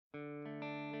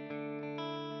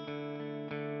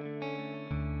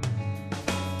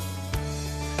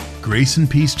Grace and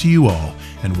peace to you all,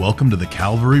 and welcome to the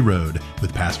Calvary Road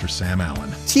with Pastor Sam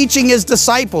Allen. Teaching his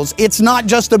disciples, it's not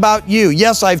just about you.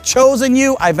 Yes, I've chosen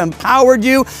you, I've empowered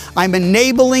you, I'm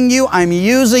enabling you, I'm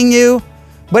using you,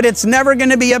 but it's never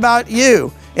going to be about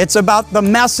you. It's about the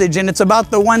message, and it's about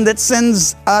the one that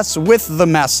sends us with the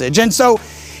message. And so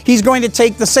he's going to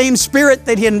take the same spirit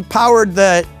that he empowered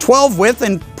the 12 with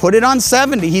and put it on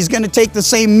 70. He's going to take the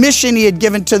same mission he had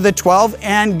given to the 12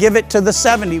 and give it to the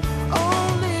 70.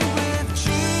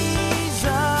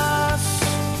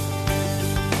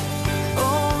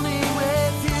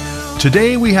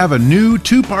 Today we have a new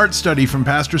two-part study from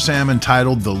Pastor Sam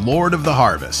entitled The Lord of the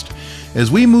Harvest. As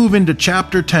we move into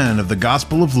chapter 10 of the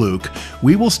Gospel of Luke,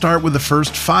 we will start with the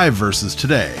first 5 verses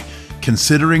today,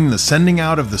 considering the sending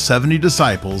out of the 70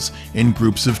 disciples in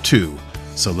groups of 2.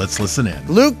 So let's listen in.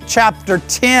 Luke chapter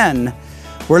 10,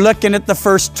 we're looking at the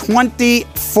first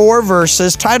 24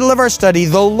 verses. Title of our study,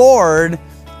 The Lord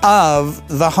of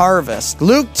the Harvest.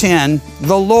 Luke 10,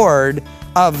 The Lord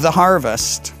of the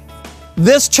Harvest.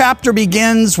 This chapter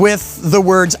begins with the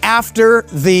words, after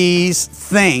these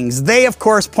things. They, of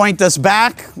course, point us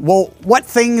back. Well, what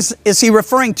things is he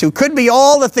referring to? Could be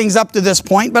all the things up to this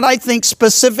point, but I think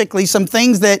specifically some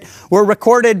things that were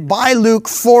recorded by Luke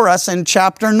for us in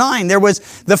chapter 9. There was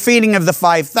the feeding of the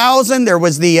 5,000. There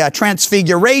was the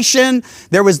transfiguration.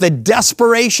 There was the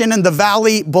desperation in the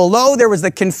valley below. There was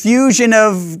the confusion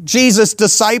of Jesus'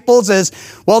 disciples as,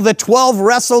 well, the 12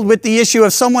 wrestled with the issue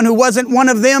of someone who wasn't one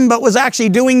of them, but was actually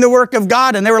doing the work of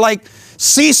God. And they were like,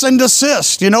 cease and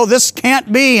desist. This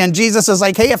can't be. And Jesus is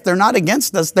like, hey, if they're not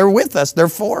against us, they're with us. They're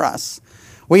for us.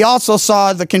 We also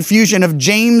saw the confusion of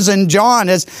James and John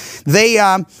as they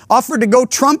offered to go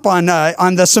trump on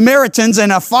the Samaritans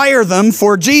and fire them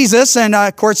for Jesus. And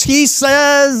of course, he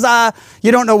says,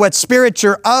 you don't know what spirit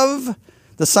you're of.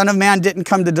 The Son of Man didn't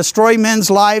come to destroy men's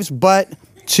lives, but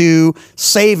to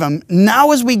save them.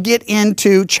 Now, as we get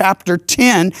into chapter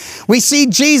 10, we see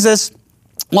Jesus,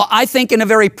 well, I think in a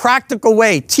very practical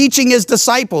way, teaching his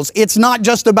disciples, it's not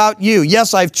just about you.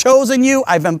 Yes, I've chosen you,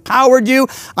 I've empowered you,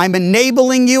 I'm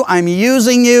enabling you, I'm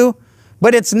using you,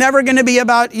 but it's never going to be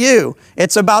about you.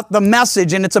 It's about the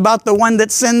message, and it's about the one that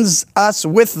sends us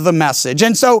with the message.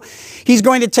 And so he's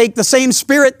going to take the same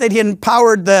spirit that he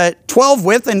empowered the 12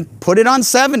 with and put it on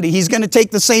 70. He's going to take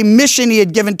the same mission he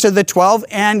had given to the 12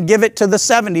 and give it to the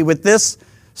 70 with this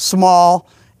small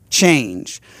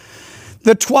change.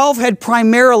 The 12 had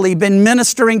primarily been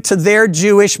ministering to their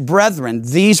Jewish brethren.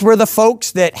 These were the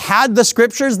folks that had the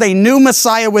scriptures. They knew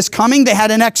Messiah was coming. They had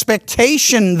an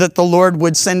expectation that the Lord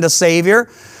would send a Savior.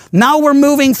 Now we're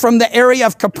moving from the area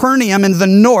of Capernaum in the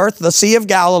north, the Sea of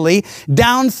Galilee,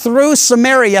 down through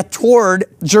Samaria toward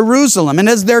Jerusalem. And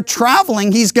as they're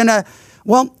traveling, he's going to,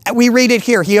 well, we read it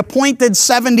here. He appointed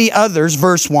 70 others,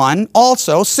 verse 1,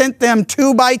 also sent them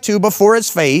 2 by 2 before his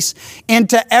face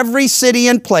into every city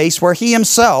and place where he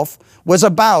himself was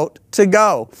about to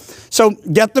go. So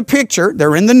get the picture.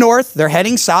 They're in the north. They're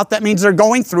heading south. That means they're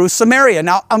going through Samaria.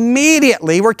 Now,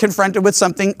 immediately we're confronted with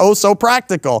something oh so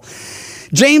practical.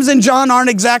 James and John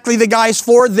aren't exactly the guys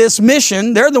for this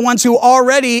mission. They're the ones who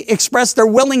already expressed their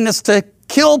willingness to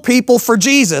kill people for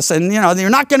Jesus. And, you're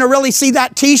not going to really see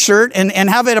that t-shirt and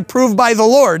have it approved by the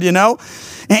Lord,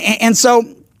 And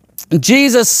so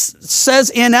Jesus says,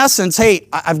 in essence, hey,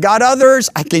 I've got others.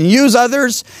 I can use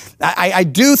others. I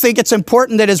do think it's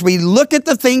important that as we look at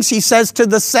the things he says to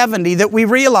the 70, that we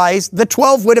realize the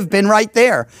 12 would have been right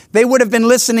there. They would have been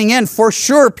listening in. For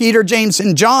sure, Peter, James,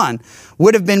 and John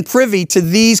would have been privy to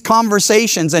these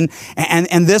conversations and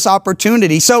this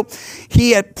opportunity. So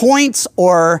he appoints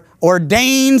or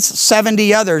ordains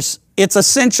 70 others. It's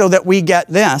essential that we get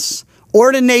this.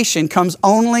 Ordination comes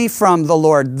only from the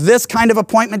Lord. This kind of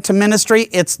appointment to ministry,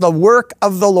 it's the work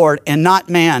of the Lord and not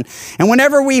man. And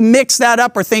whenever we mix that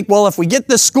up or think, well, if we get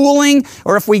this schooling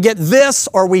or if we get this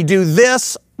or we do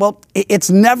this, well, it's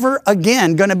never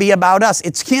again going to be about us.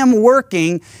 It's him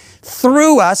working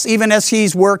through us, even as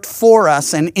he's worked for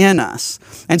us and in us.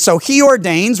 And so he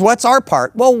ordains. What's our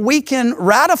part? Well, we can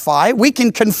ratify, we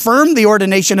can confirm the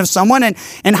ordination of someone.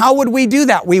 And how would we do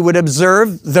that? We would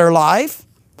observe their life.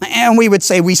 And we would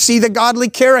say we see the godly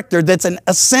character that's an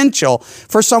essential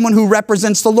for someone who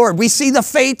represents the Lord. We see the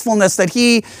faithfulness that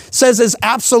he says is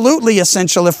absolutely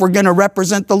essential if we're going to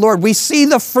represent the Lord. We see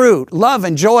the fruit, love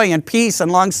and joy and peace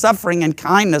and long-suffering and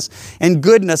kindness and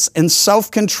goodness and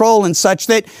self-control and such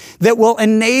that will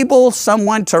enable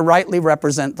someone to rightly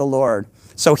represent the Lord.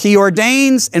 So he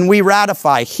ordains and we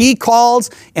ratify. He calls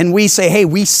and we say, hey,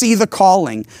 we see the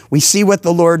calling. We see what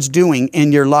the Lord's doing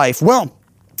in your life. Well,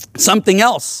 something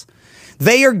else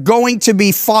they are going to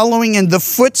be following in the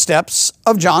footsteps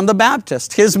of John the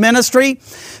Baptist. His ministry,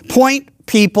 point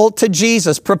people to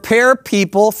Jesus, prepare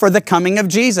people for the coming of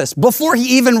Jesus. Before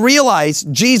he even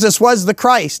realized Jesus was the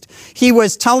Christ, he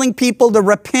was telling people to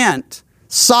repent,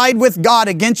 side with God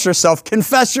against yourself,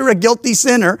 confess you're a guilty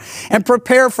sinner, and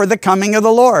prepare for the coming of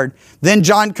the Lord. Then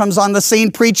John comes on the scene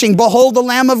preaching, behold the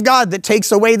Lamb of God that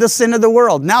takes away the sin of the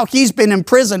world. Now he's been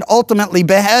imprisoned, ultimately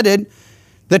beheaded.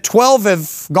 The 12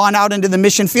 have gone out into the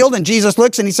mission field, and Jesus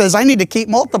looks and he says, I need to keep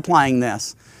multiplying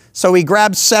this. So he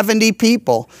grabs 70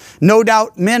 people, no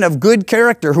doubt men of good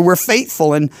character who were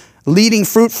faithful and leading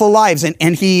fruitful lives,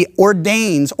 and he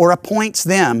ordains or appoints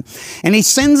them. And he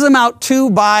sends them out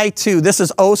 2 by 2. This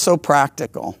is oh so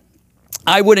practical.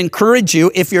 I would encourage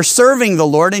you, if you're serving the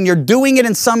Lord and you're doing it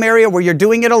in some area where you're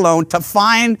doing it alone, to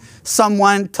find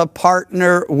someone to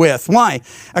partner with. Why?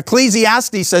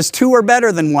 Ecclesiastes says 2 are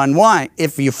better than 1. Why?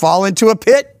 If you fall into a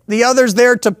pit, the other's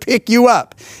there to pick you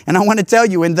up. And I want to tell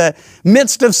you, in the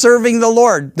midst of serving the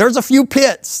Lord, there's a few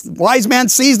pits. Wise man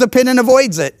sees the pit and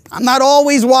avoids it. I'm not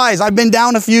always wise. I've been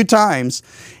down a few times.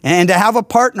 And to have a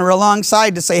partner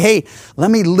alongside to say, hey,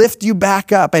 let me lift you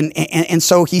back up. And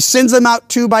so he sends them out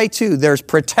 2 by 2. There's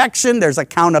protection. There's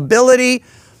accountability.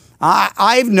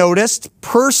 I've noticed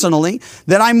personally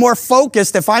that I'm more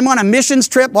focused if I'm on a missions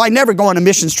trip. Well, I never go on a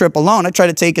missions trip alone. I try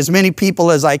to take as many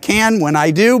people as I can when I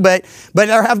do, but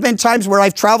there have been times where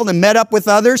I've traveled and met up with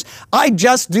others. I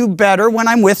just do better when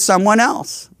I'm with someone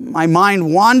else. My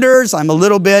mind wanders. I'm a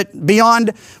little bit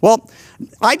beyond, well,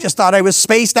 I just thought I was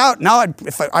spaced out. Now,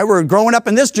 if I were growing up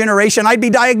in this generation, I'd be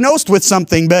diagnosed with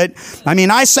something. But, I mean,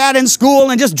 I sat in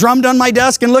school and just drummed on my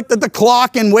desk and looked at the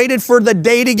clock and waited for the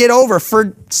day to get over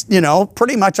for,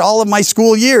 pretty much all of my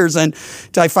school years. And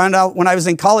I found out when I was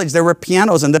in college, there were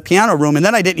pianos in the piano room. And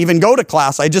then I didn't even go to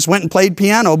class. I just went and played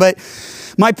piano. But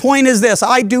my point is this: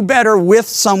 I do better with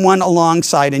someone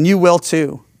alongside, and you will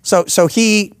too. So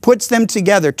he puts them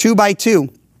together 2 by 2,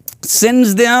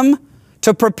 sends them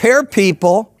to prepare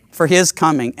people for his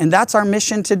coming. And that's our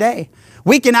mission today.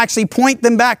 We can actually point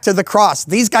them back to the cross.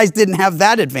 These guys didn't have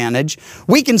that advantage.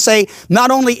 We can say,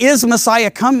 not only is Messiah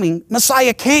coming,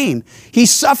 Messiah came. He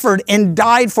suffered and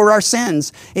died for our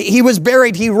sins. He was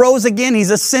buried. He rose again.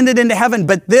 He's ascended into heaven.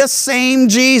 But this same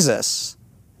Jesus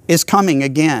is coming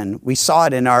again. We saw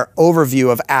it in our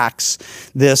overview of Acts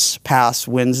this past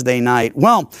Wednesday night.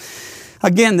 Well,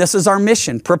 again, this is our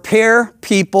mission. Prepare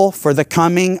people for the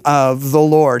coming of the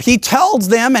Lord. He tells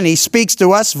them, and he speaks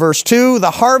to us, verse 2,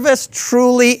 the harvest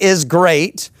truly is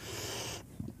great,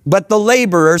 but the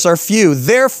laborers are few.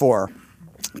 Therefore,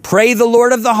 pray the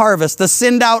Lord of the harvest to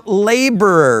send out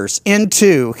laborers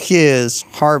into his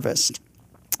harvest.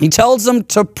 He tells them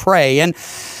to pray. And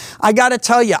I got to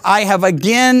tell you, I have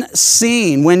again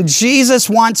seen when Jesus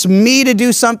wants me to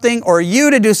do something, or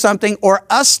you to do something, or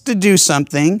us to do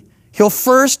something, he'll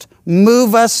first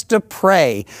move us to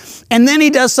pray. And then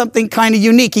he does something kind of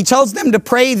unique. He tells them to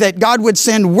pray that God would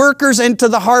send workers into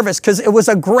the harvest, because it was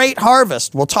a great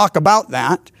harvest. We'll talk about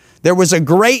that. There was a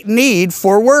great need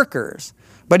for workers.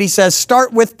 But he says,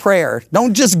 start with prayer.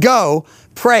 Don't just go,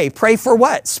 pray. Pray for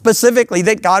what? Specifically,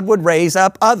 that God would raise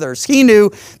up others. He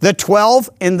knew the 12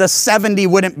 and the 70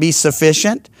 wouldn't be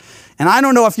sufficient. And I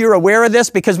don't know if you're aware of this,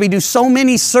 because we do so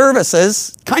many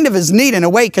services, kind of is neat in a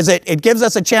way, because it gives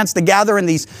us a chance to gather in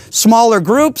these smaller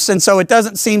groups, and so it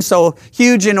doesn't seem so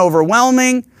huge and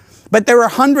overwhelming. But there are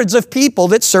hundreds of people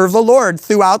that serve the Lord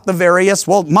throughout the various,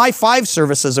 my 5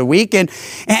 services a week. And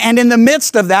in the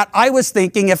midst of that, I was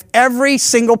thinking, if every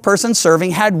single person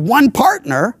serving had one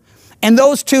partner, and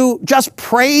those two just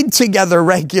prayed together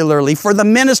regularly for the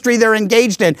ministry they're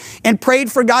engaged in, and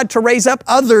prayed for God to raise up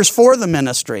others for the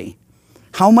ministry,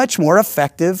 how much more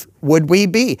effective would we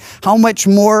be? How much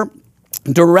more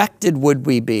directed would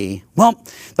we be? Well,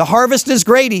 the harvest is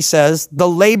great, he says. The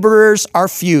laborers are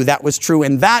few. That was true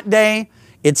in that day.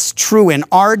 It's true in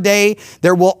our day.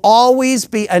 There will always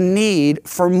be a need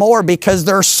for more, because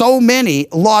there are so many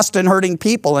lost and hurting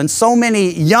people, and so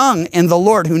many young in the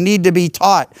Lord who need to be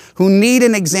taught, who need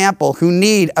an example, who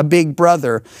need a big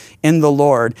brother in the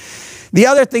Lord. The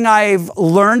other thing I've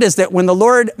learned is that when the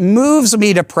Lord moves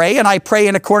me to pray, and I pray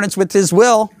in accordance with his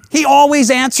will, he always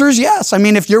answers yes. I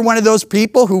mean, if you're one of those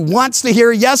people who wants to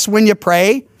hear yes when you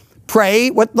pray,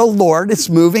 pray what the Lord is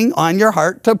moving on your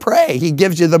heart to pray. He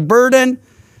gives you the burden,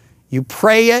 you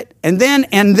pray it, and then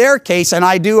in their case, and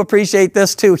I do appreciate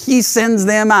this too, he sends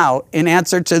them out in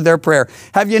answer to their prayer.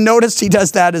 Have you noticed he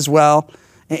does that as well?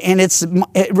 And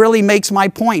it really makes my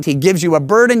point. He gives you a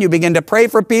burden, you begin to pray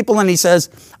for people, and he says,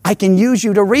 I can use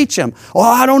you to reach them. Oh,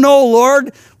 I don't know,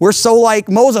 Lord. We're so like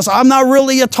Moses. I'm not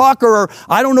really a talker, or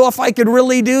I don't know if I could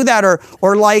really do that.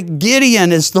 Or like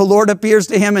Gideon, as the Lord appears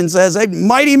to him and says, hey,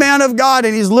 mighty man of God.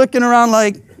 And he's looking around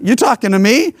like, you talking to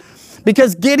me?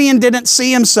 Because Gideon didn't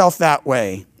see himself that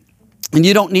way. And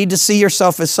you don't need to see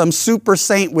yourself as some super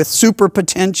saint with super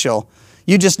potential.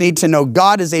 You just need to know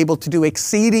God is able to do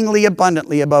exceedingly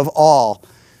abundantly above all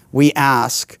we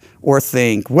ask or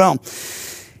think. Well,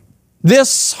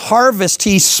 this harvest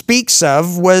he speaks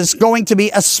of was going to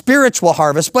be a spiritual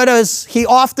harvest, but as he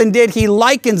often did, he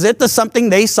likens it to something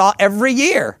they saw every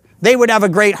year. They would have a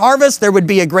great harvest. There would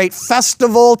be a great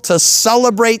festival to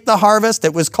celebrate the harvest.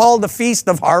 It was called the Feast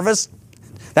of Harvest.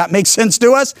 That makes sense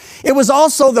to us. It was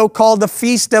also, though, called the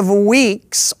Feast of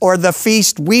Weeks, or the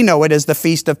feast, we know it as the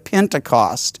Feast of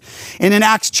Pentecost. And in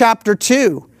Acts chapter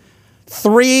 2,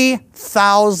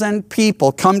 3,000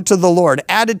 people come to the Lord,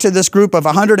 added to this group of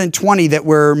 120 that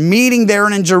were meeting there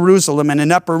in Jerusalem in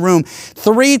an upper room.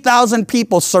 3,000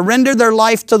 people surrender their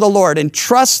life to the Lord and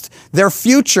trust their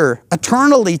future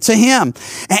eternally to Him.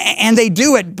 And they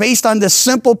do it based on this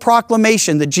simple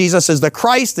proclamation that Jesus is the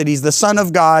Christ, that He's the Son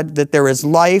of God, that there is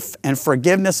life and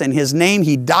forgiveness in His name.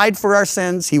 He died for our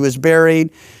sins. He was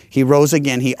buried. He rose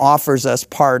again. He offers us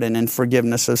pardon and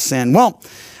forgiveness of sin. Well,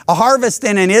 a harvest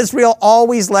then in Israel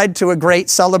always led to a great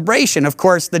celebration. Of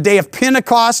course, the day of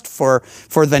Pentecost for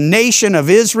the nation of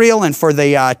Israel and for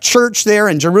the church there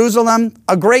in Jerusalem,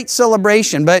 a great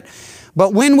celebration. But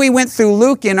when we went through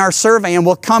Luke in our survey, and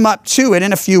we'll come up to it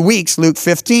in a few weeks, Luke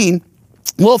 15,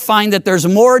 we'll find that there's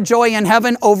more joy in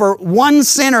heaven over one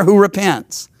sinner who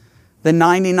repents than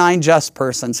 99 just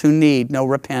persons who need no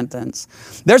repentance.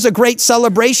 There's a great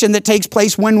celebration that takes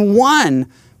place when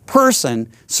one person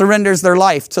surrenders their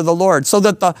life to the Lord. So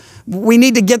that we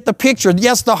need to get the picture.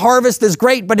 Yes, the harvest is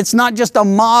great, but it's not just a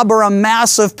mob or a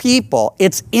mass of people.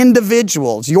 It's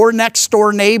individuals, your next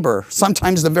door neighbor,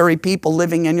 sometimes the very people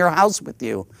living in your house with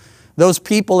you, those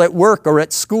people at work or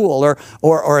at school,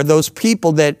 or those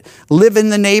people that live in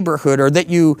the neighborhood, or that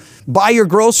you buy your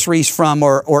groceries from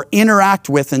or interact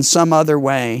with in some other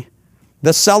way.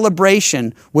 The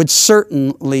celebration would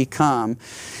certainly come.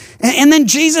 And then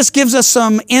Jesus gives us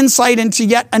some insight into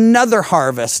yet another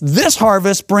harvest. This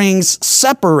harvest brings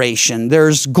separation.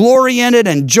 There's glory in it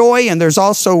and joy, and there's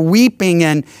also weeping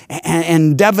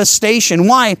and devastation.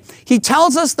 Why? He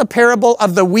tells us the parable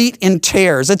of the wheat and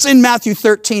tares. It's in Matthew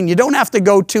 13. You don't have to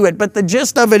go to it, but the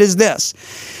gist of it is this.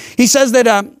 He says that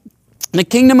the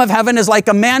kingdom of heaven is like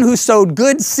a man who sowed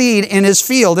good seed in his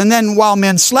field, and then while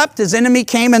men slept, his enemy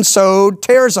came and sowed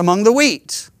tares among the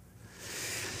wheat.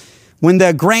 When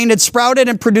the grain had sprouted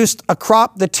and produced a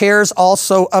crop, the tares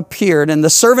also appeared. And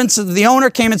the servants of the owner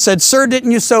came and said, Sir,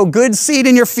 didn't you sow good seed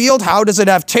in your field? How does it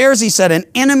have tares? He said, An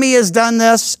enemy has done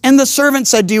this. And the servant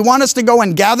said, Do you want us to go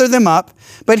and gather them up?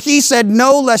 But he said,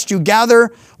 No, lest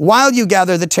while you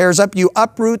gather the tares up, you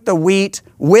uproot the wheat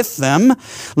with them.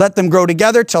 Let them grow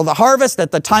together till the harvest.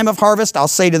 At the time of harvest, I'll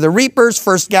say to the reapers,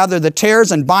 First gather the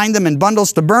tares and bind them in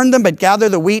bundles to burn them, but gather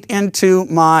the wheat into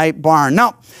my barn.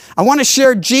 Now, I want to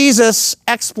share Jesus'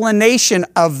 explanation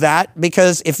of that,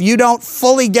 because if you don't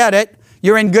fully get it,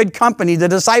 you're in good company. The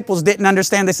disciples didn't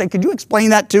understand. They said, could you explain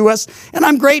that to us? And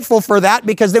I'm grateful for that,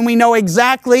 because then we know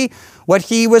exactly what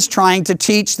he was trying to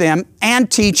teach them and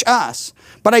teach us.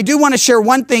 But I do want to share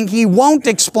one thing he won't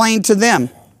explain to them.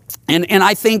 And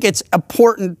I think it's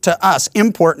important to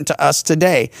us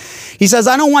today. He says,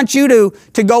 I don't want you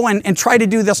to go and try to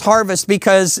do this harvest,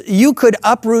 because you could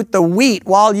uproot the wheat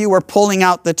while you were pulling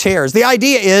out the tares. The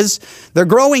idea is they're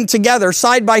growing together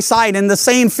side by side in the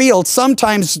same field,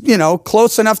 sometimes,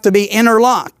 close enough to be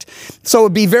interlocked. So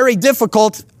it'd be very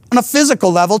difficult on a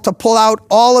physical level to pull out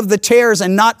all of the tares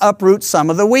and not uproot some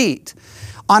of the wheat.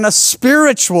 On a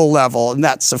spiritual level, and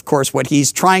that's, of course, what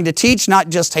he's trying to teach, not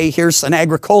just, hey, here's an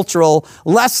agricultural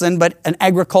lesson, but an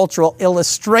agricultural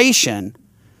illustration.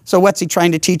 So what's he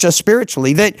trying to teach us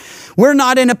spiritually? That we're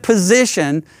not in a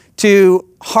position to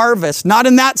harvest, not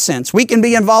in that sense. We can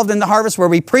be involved in the harvest where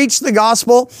we preach the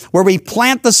gospel, where we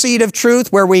plant the seed of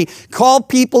truth, where we call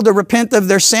people to repent of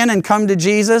their sin and come to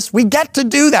Jesus. We get to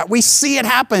do that. We see it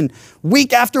happen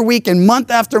week after week and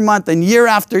month after month and year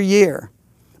after year.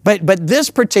 But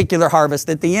this particular harvest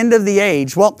at the end of the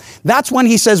age, well, that's when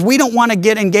he says we don't want to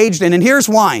get engaged in. And here's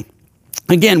why.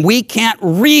 Again, we can't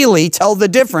really tell the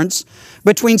difference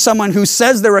between someone who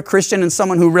says they're a Christian and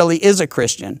someone who really is a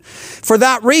Christian. For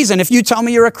that reason, if you tell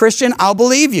me you're a Christian, I'll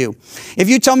believe you. If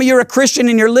you tell me you're a Christian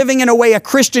and you're living in a way a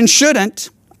Christian shouldn't,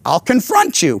 I'll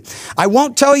confront you. I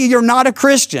won't tell you you're not a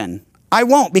Christian. I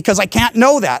won't, because I can't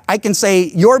know that. I can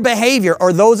say your behavior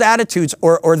or those attitudes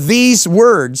or these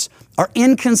words are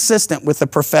inconsistent with the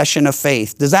profession of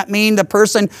faith. Does that mean the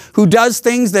person who does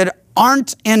things that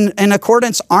aren't in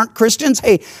accordance aren't Christians?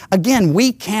 Hey, again,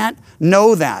 we can't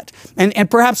know that. And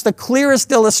perhaps the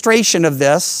clearest illustration of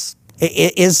this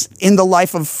is in the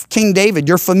life of King David.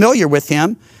 You're familiar with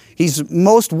him. He's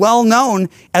most well known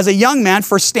as a young man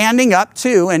for standing up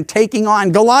to and taking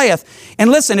on Goliath.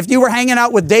 And listen, if you were hanging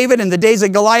out with David in the days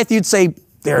of Goliath, you'd say,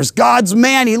 there's God's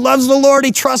man. He loves the Lord.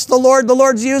 He trusts the Lord. The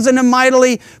Lord's using him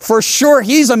mightily. For sure,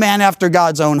 he's a man after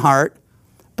God's own heart.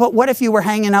 But what if you were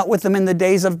hanging out with him in the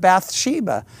days of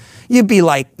Bathsheba? You'd be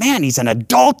like, man, he's an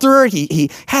adulterer.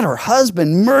 He had her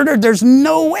husband murdered. There's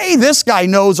no way this guy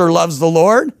knows or loves the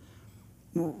Lord.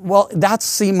 Well,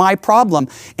 that's, my problem,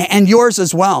 and yours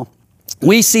as well.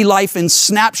 We see life in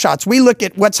snapshots. We look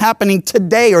at what's happening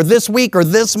today or this week or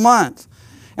this month.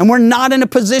 And we're not in a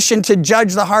position to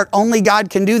judge the heart. Only God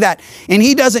can do that. And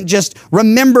he doesn't just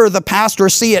remember the past or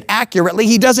see it accurately.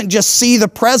 He doesn't just see the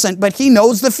present, but he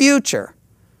knows the future.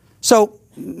 So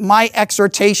my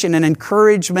exhortation and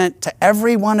encouragement to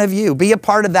every one of you, be a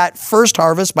part of that first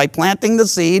harvest by planting the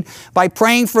seed, by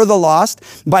praying for the lost,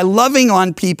 by loving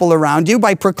on people around you,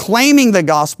 by proclaiming the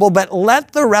gospel, but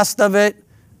let the rest of it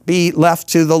be left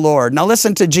to the Lord. Now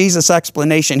listen to Jesus'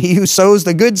 explanation. He who sows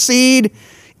the good seed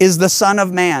is the Son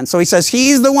of Man. So he says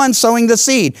he's the one sowing the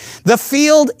seed. The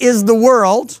field is the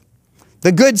world.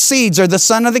 The good seeds are the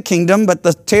son of the kingdom, but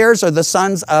the tares are the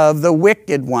sons of the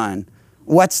wicked one.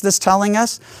 What's this telling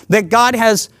us? That God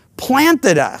has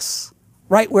planted us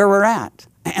right where we're at.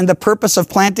 And the purpose of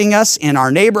planting us in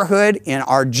our neighborhood, in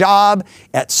our job,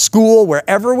 at school,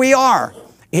 wherever we are,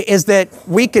 is that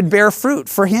we could bear fruit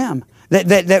for him.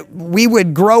 That we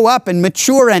would grow up and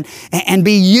mature and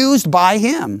be used by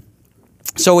him.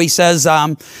 So he says,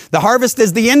 the harvest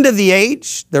is the end of the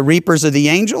age. The reapers are the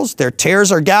angels. Their tares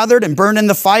are gathered and burned in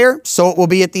the fire. So it will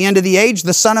be at the end of the age.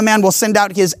 The Son of Man will send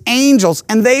out his angels,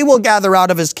 and they will gather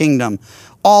out of his kingdom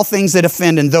all things that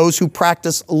offend and those who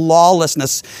practice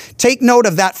lawlessness. Take note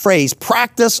of that phrase,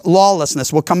 practice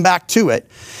lawlessness. We'll come back to it.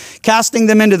 Casting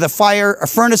them into the fire, a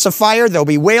furnace of fire, there'll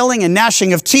be wailing and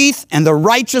gnashing of teeth, and the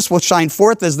righteous will shine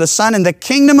forth as the sun in the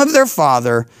kingdom of their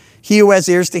Father. He who has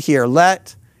ears to hear,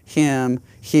 let him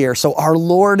hear. So our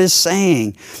Lord is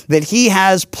saying that he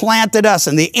has planted us,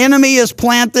 and the enemy has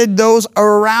planted those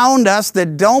around us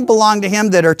that don't belong to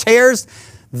him, that are tares.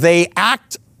 They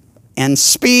act and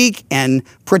speak and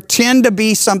pretend to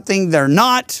be something they're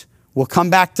not. We'll come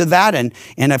back to that.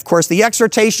 And of course, the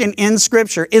exhortation in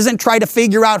Scripture isn't try to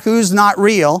figure out who's not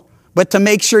real, but to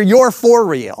make sure you're for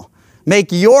real.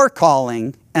 Make your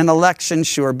calling and election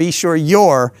sure. Be sure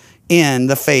you're in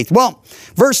the faith. Well,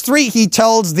 verse 3, he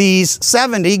tells these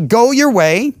 70, go your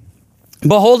way.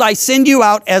 Behold, I send you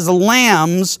out as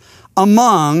lambs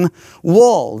among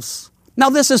wolves. Now,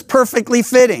 this is perfectly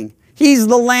fitting. He's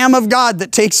the Lamb of God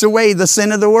that takes away the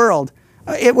sin of the world.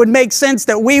 It would make sense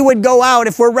that we would go out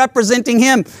if we're representing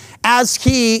him as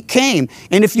he came.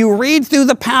 And if you read through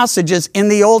the passages in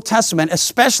the Old Testament,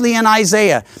 especially in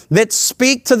Isaiah, that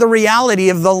speak to the reality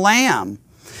of the Lamb,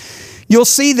 you'll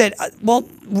see that, well,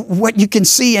 what you can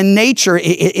see in nature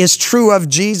is true of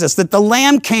Jesus, that the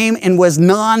Lamb came and was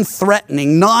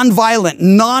non-threatening, non-violent,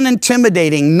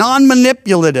 non-intimidating,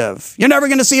 non-manipulative. You're never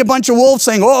going to see a bunch of wolves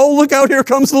saying, oh, look out, here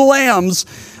comes the lambs.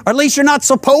 Or at least you're not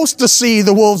supposed to see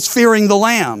the wolves fearing the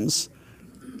lambs.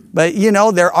 But, you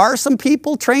know, there are some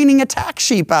people training attack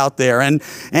sheep out there, and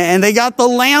they got the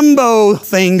Lambo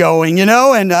thing going, you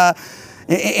know,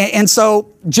 and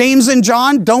so James and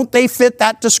John, don't they fit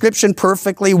that description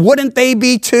perfectly? Wouldn't they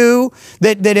be too?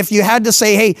 That if you had to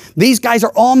say, hey, these guys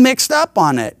are all mixed up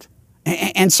on it.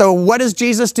 And so what does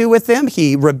Jesus do with them?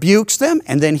 He rebukes them,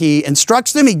 and then he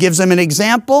instructs them. He gives them an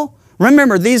example.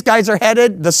 Remember, these guys are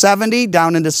headed, the 70,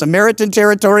 down into Samaritan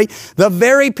territory. The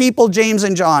very people James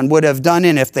and John would have done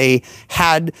in if they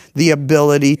had the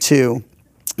ability to.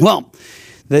 Well,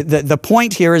 the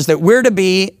point here is that we're to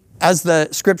be, as the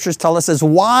scriptures tell us, as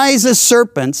wise as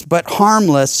serpents, but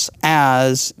harmless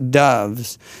as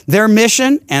doves. Their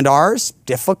mission and ours,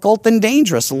 difficult and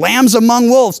dangerous. Lambs among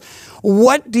wolves.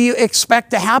 What do you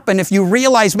expect to happen if you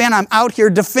realize, man, I'm out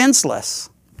here defenseless?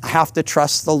 I have to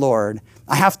trust the Lord.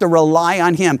 I have to rely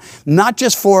on him, not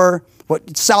just for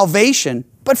salvation,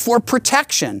 but for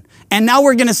protection. And now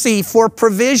we're going to see for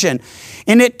provision.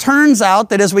 And it turns out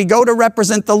that as we go to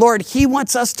represent the Lord, he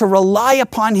wants us to rely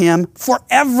upon him for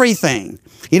everything.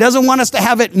 He doesn't want us to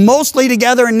have it mostly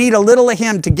together and need a little of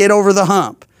him to get over the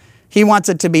hump. He wants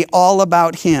it to be all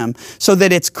about Him so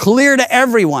that it's clear to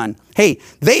everyone. Hey,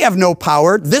 they have no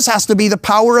power. This has to be the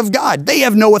power of God. They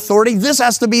have no authority. This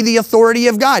has to be the authority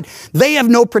of God. They have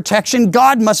no protection.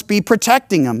 God must be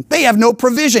protecting them. They have no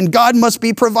provision. God must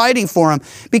be providing for them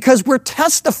because we're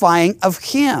testifying of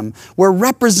Him. We're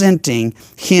representing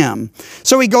Him.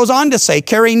 So he goes on to say,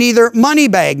 carry neither money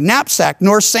bag, knapsack,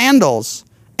 nor sandals,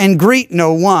 and greet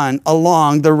no one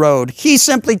along the road. He's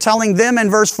simply telling them in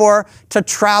verse 4 to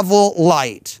travel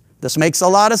light. This makes a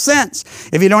lot of sense.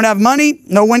 If you don't have money,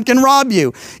 no one can rob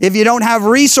you. If you don't have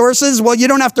resources, well, you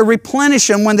don't have to replenish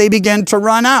them when they begin to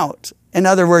run out. In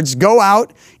other words, go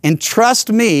out and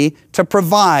trust me to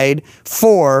provide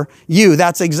for you.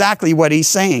 That's exactly what he's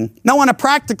saying. Now, on a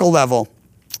practical level,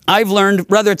 I've learned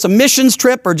whether it's a missions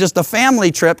trip or just a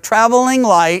family trip, traveling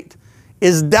light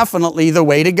is definitely the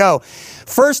way to go.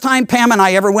 First time Pam and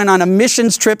I ever went on a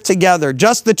missions trip together,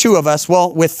 just the two of us,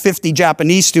 well, with 50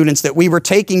 Japanese students that we were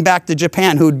taking back to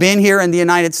Japan who'd been here in the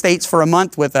United States for a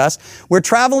month with us. We're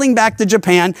traveling back to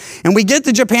Japan, and we get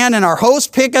to Japan, and our hosts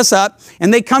pick us up,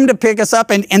 and they come to pick us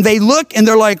up, and they look, and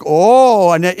they're like,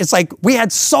 oh, and it's like we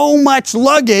had so much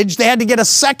luggage, they had to get a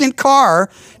second car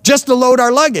just to load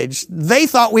our luggage. They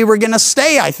thought we were going to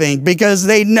stay, I think, because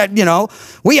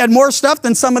we had more stuff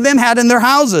than some of them had in their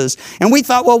houses. And we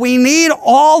thought, well, we need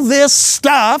all this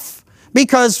stuff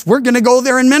because we're going to go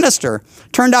there and minister.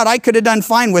 Turned out I could have done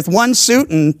fine with one suit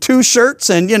and two shirts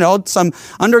and, some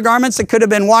undergarments that could have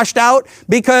been washed out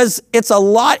because it's a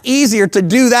lot easier to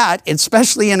do that,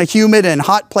 especially in a humid and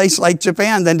hot place like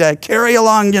Japan, than to carry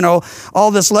along,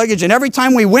 all this luggage. And every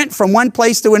time we went from one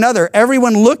place to another,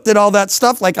 everyone looked at all that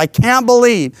stuff like, I can't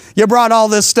believe you brought all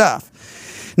this stuff.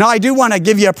 Now, I do want to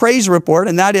give you a praise report,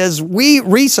 and that is we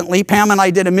recently, Pam and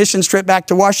I did a missions trip back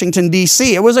to Washington,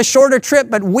 D.C. It was a shorter trip,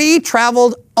 but we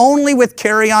traveled only with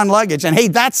carry-on luggage. And hey,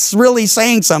 that's really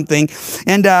saying something.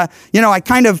 And,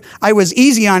 I was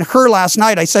easy on her last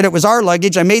night. I said it was our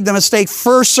luggage. I made the mistake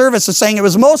first service of saying it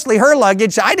was mostly her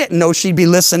luggage. I didn't know she'd be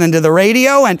listening to the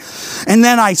radio. And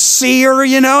then I see her,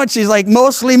 and she's like,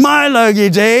 mostly my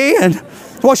luggage, eh? And,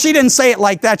 well, she didn't say it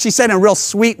like that. She said in a real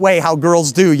sweet way how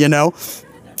girls do,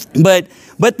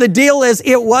 But the deal is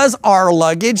it was our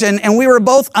luggage, and we were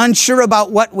both unsure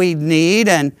about what we'd need.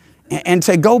 And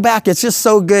to go back, it's just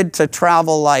so good to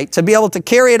travel light, to be able to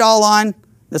carry it all on.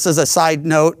 This is a side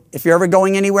note. If you're ever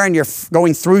going anywhere and you're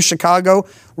going through Chicago,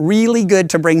 really good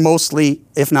to bring mostly,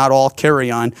 if not all,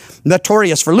 carry-on.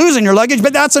 Notorious for losing your luggage,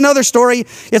 but that's another story.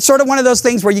 It's sort of one of those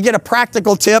things where you get a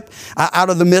practical tip out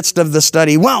of the midst of the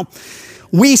study. Well,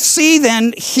 we see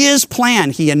then his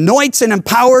plan. He anoints and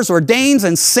empowers, ordains,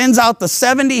 and sends out the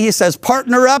 70. He says,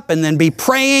 partner up and then be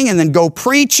praying and then go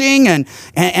preaching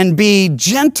and be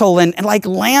gentle and like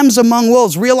lambs among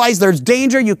wolves. Realize there's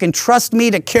danger. You can trust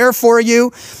me to care for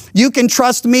you. You can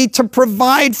trust me to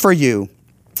provide for you.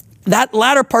 That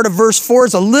latter part of verse 4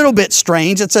 is a little bit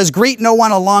strange. It says, greet no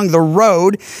one along the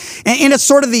road. And it's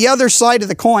sort of the other side of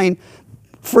the coin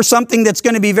for something that's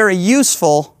going to be very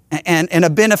useful and a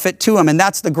benefit to him. And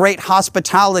that's the great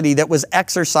hospitality that was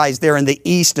exercised there in the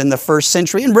East in the first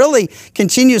century and really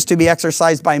continues to be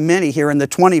exercised by many here in the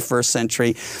 21st century.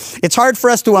 It's hard for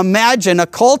us to imagine a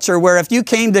culture where if you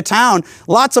came to town,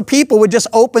 lots of people would just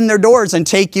open their doors and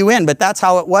take you in. But that's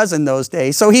how it was in those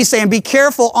days. So he's saying, be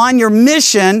careful on your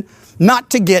mission not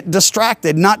to get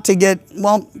distracted, not to get,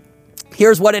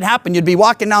 here's what had happened. You'd be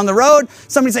walking down the road.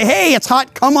 Somebody say, hey, it's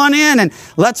hot. Come on in and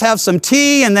let's have some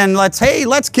tea. And then let's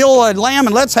kill a lamb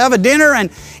and let's have a dinner.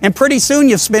 And pretty soon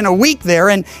you've spent a week there.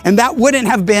 And that wouldn't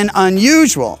have been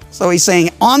unusual. So he's saying,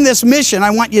 on this mission, I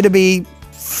want you to be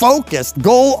focused,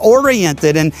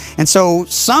 goal-oriented. And so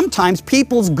sometimes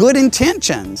people's good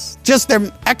intentions, just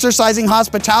their exercising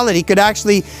hospitality, could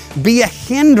actually be a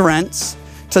hindrance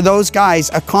to those guys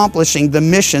accomplishing the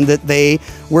mission that they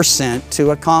were sent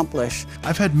to accomplish.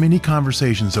 I've had many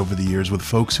conversations over the years with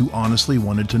folks who honestly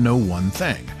wanted to know one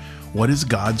thing: what is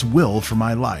God's will for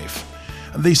my life?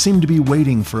 They seem to be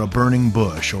waiting for a burning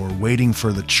bush, or waiting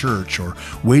for the church, or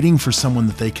waiting for someone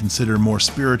that they consider more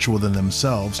spiritual than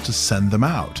themselves to send them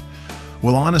out.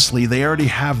 Well, honestly, they already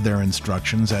have their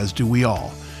instructions, as do we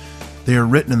all. They are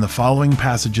written in the following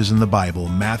passages in the Bible: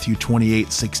 Matthew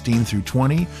 28:16 through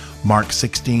 20, Mark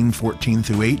 16:14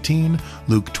 through 18,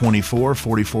 Luke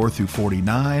 24:44 through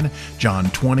 49, John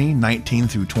 20:19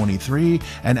 through 23,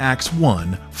 and Acts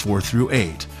 1:4 through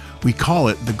 8. We call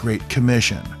it the Great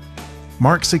Commission.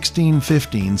 Mark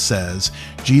 16:15 says,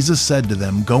 Jesus said to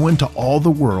them, "Go into all the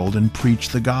world and preach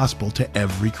the gospel to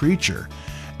every creature."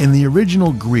 In the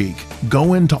original Greek,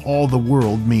 go into all the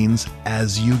world means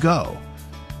as you go.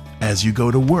 As you go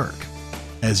to work,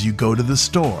 as you go to the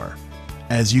store,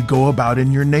 as you go about in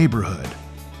your neighborhood,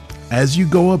 as you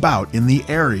go about in the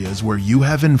areas where you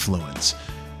have influence.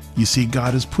 You see,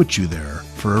 God has put you there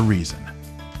for a reason.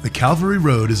 The Calvary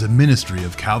Road is a ministry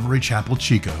of Calvary Chapel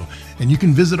Chico, and you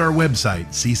can visit our website,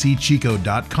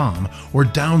 ccchico.com, or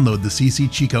download the CC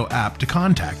Chico app to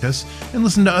contact us and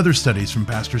listen to other studies from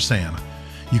Pastor Sam.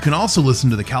 You can also listen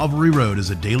to The Calvary Road as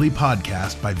a daily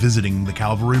podcast by visiting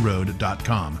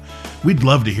thecalvaryroad.com. We'd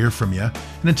love to hear from you,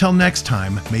 and until next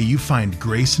time, may you find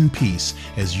grace and peace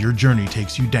as your journey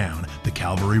takes you down the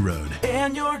Calvary Road.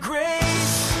 And your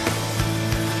grace